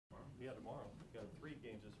Yeah, tomorrow. We got 3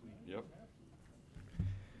 games this week. Yep.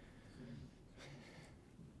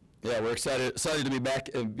 Yeah, we're excited to be back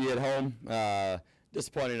and be at home.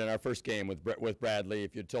 Disappointed in our first game with Bradley.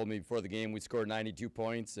 If you'd told me before the game we'd score 92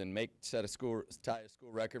 points and tie a school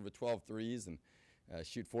record with 12 threes and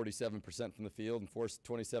shoot 47% from the field and force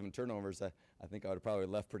 27 turnovers, I think I would have probably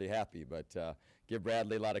left pretty happy. But give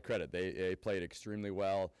Bradley a lot of credit. They played extremely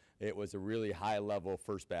well. It was a really high-level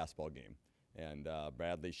first basketball game. And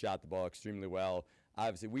Bradley shot the ball extremely well.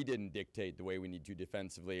 Obviously, we didn't dictate the way we need to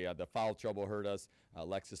defensively. The foul trouble hurt us.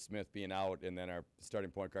 Alexis Smith being out, and then our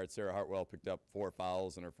starting point guard, Sarah Hartwell, picked up 4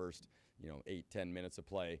 fouls in her first 8-10 minutes of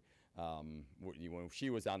play. When she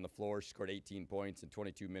was on the floor, she scored 18 points in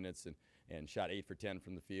 22 minutes and shot 8 for 10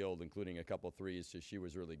 from the field, including a couple threes, so she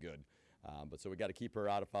was really good. So we got to keep her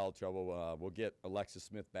out of foul trouble. We'll get Alexis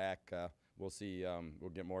Smith back. We'll see.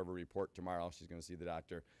 We'll get more of a report tomorrow. She's going to see the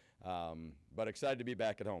doctor. But excited to be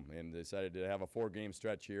back at home and decided to have a 4-game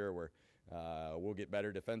stretch here where we'll get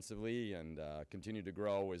better defensively and continue to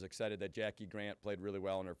grow. Was excited that Jackie Grant played really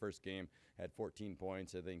well in her first game, had 14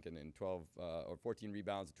 points, I think, and 12 or 14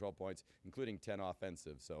 rebounds and 12 points, including 10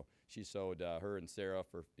 offensive. So she showed her and Sarah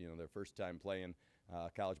for their first time playing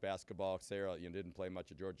college basketball. Sarah didn't play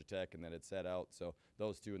much at Georgia Tech and then it sat out. So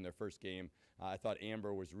those two in their first game. I thought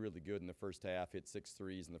Amber was really good in the first half, hit 6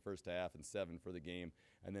 threes in the first half and 7 for the game.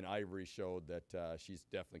 And then Ivory showed that she's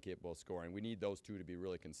definitely capable of scoring. We need those two to be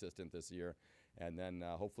really consistent this year. And then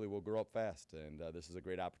hopefully we'll grow up fast. And this is a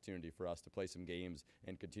great opportunity for us to play some games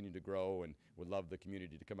and continue to grow, and would love the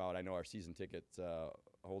community to come out. I know our season tickets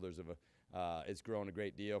holders of it's grown a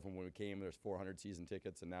great deal from when we came. There's 400 season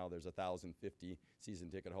tickets, and now there's 1,050 season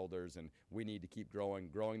ticket holders. And we need to keep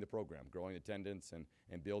growing the program, growing attendance,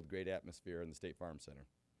 and build great atmosphere in the State Farm Center.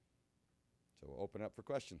 So we'll open up for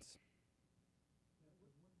questions.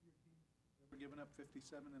 Ever given up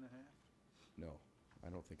 57 and a half? No, I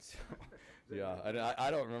don't think so. Yeah,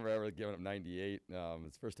 I don't remember ever giving up 98.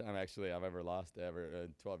 It's the first time actually I've ever lost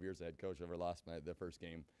in 12 years as head coach, ever lost the first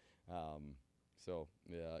game. So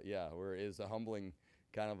yeah, it's a humbling,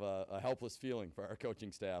 kind of a helpless feeling for our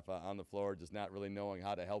coaching staff on the floor, just not really knowing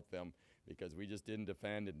how to help them because we just didn't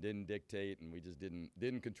defend and didn't dictate, and we just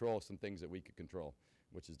didn't control some things that we could control,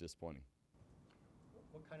 which is disappointing.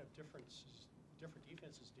 What kind of different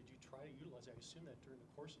defenses did you try to utilize? I assume that during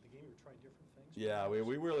the course of the game you were trying different things. Yeah,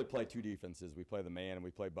 we really play 2 defenses. We play the man and we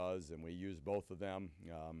play Buzz, and we use both of them.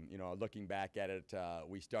 Looking back at it,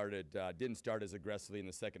 we didn't start as aggressively in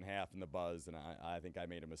the second half in the Buzz, and I think I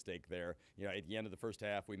made a mistake there. At the end of the first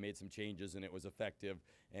half, we made some changes and it was effective,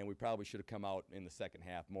 and we probably should have come out in the second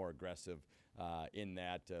half more aggressive in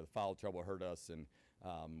that. Foul trouble hurt us, and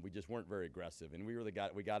we just weren't very aggressive, and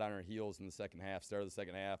we got on our heels in the second half, started the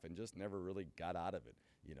second half, and just never really got out of it.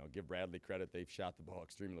 Give Bradley credit; they've shot the ball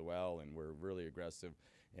extremely well, and we're really aggressive,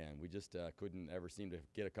 and we just couldn't ever seem to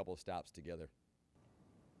get a couple of stops together.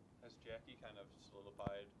 Has Jackie kind of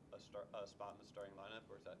solidified a spot in the starting lineup,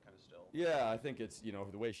 or is that kind of still? Yeah, I think it's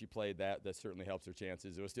the way she played that certainly helps her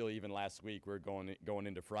chances. It was still even last week. We're going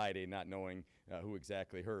into Friday not knowing who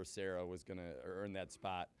exactly her or Sarah was going to earn that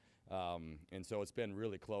spot. And so it's been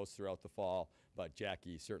really close throughout the fall, but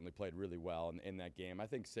Jackie certainly played really well in that game. I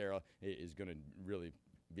think Sarah is going to really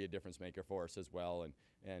be a difference maker for us as well,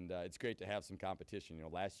 and it's great to have some competition.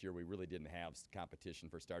 Last year we really didn't have competition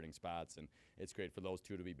for starting spots, and it's great for those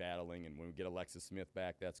two to be battling. And when we get Alexis Smith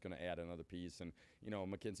back, that's going to add another piece. And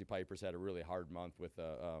Mackenzie Piper's had a really hard month with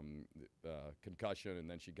a concussion, and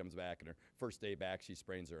then she comes back, and her first day back she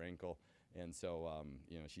sprains her ankle. And so,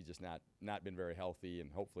 she's just not been very healthy, and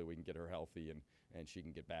hopefully we can get her healthy and she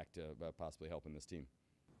can get back to possibly helping this team.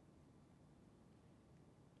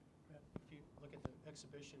 If you look at the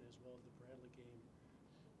exhibition as well as the Bradley game,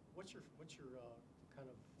 what's your kind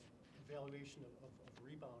of evaluation of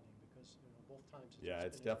rebounding? Because both times.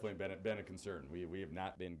 It's definitely been a concern. We have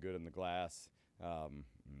not been good in the glass.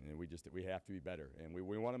 And we have to be better, and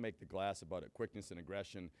we want to make the glass about it, quickness and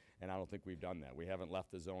aggression, and I don't think we've done that. We haven't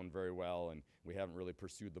left the zone very well, and we haven't really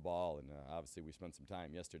pursued the ball, and obviously we spent some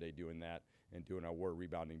time yesterday doing that and doing our war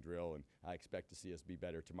rebounding drill, and I expect to see us be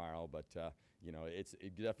better tomorrow. But it's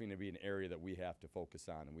definitely going to be an area that we have to focus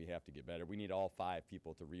on, and we have to get better. We need all 5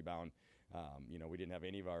 people to rebound. We didn't have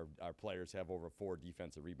any of our players have over 4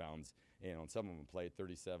 defensive rebounds, and some of them played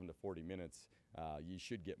 37 to 40 minutes. You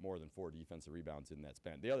should get more than 4 defensive rebounds in that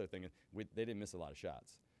span. The other thing is they didn't miss a lot of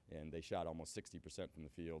shots, and they shot almost 60% from the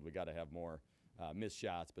field. We got to have more missed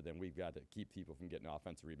shots, but then we've got to keep people from getting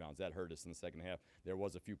offensive rebounds. That hurt us in the second half. There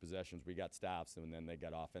was a few possessions we got stops, and then they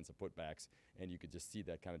got offensive putbacks, and you could just see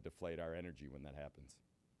that kind of deflate our energy when that happens.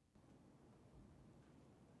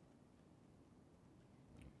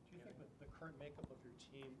 Do you think with current makeup of your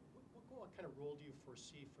team, what kind of role do you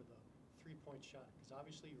foresee for the three-point shot? Because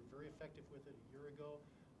obviously you were very effective with it a year ago.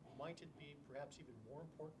 Might it be perhaps even more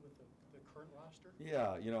important with the current roster?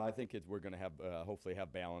 Yeah, I think we're going to have hopefully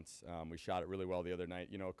have balance. We shot it really well the other night.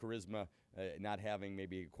 Charisma, not having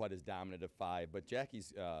maybe quite as dominant a 5, but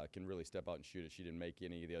Jackie's can really step out and shoot it. She didn't make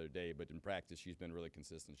any the other day, but in practice she's been really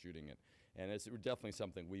consistent shooting it, and it's definitely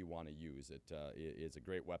something we want to use. It is a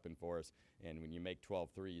great weapon for us, and when you make 12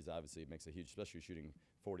 threes, obviously it makes a huge, especially shooting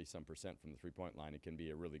 40-some% from the three-point line. It can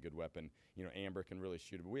be a really good weapon. Amber can really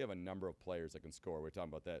shoot it, but we have a number of players that can score. We're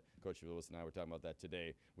talking about that. Coach Lewis and I were talking about that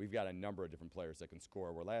today. We've got a number of different players that can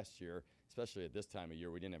score, where last year, especially at this time of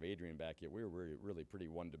year, we didn't have Adrian back yet. We were really pretty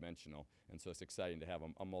one-dimensional, and so it's exciting to have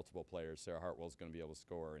a multiple players. Sarah Hartwell's going to be able to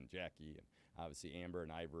score, and Jackie, and obviously Amber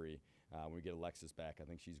and Ivory. When we get Alexis back, I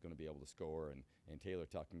think she's going to be able to score, and Taylor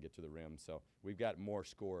Tuck can get to the rim. So we've got more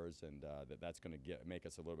scores, and that's going to make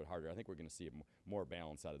us a little bit harder. I think we're going to see more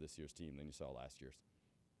balance out of this year's team than you saw last year's.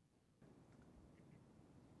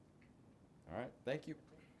 All right, thank you.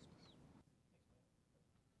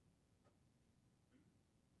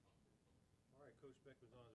 All right, Coach Beck was on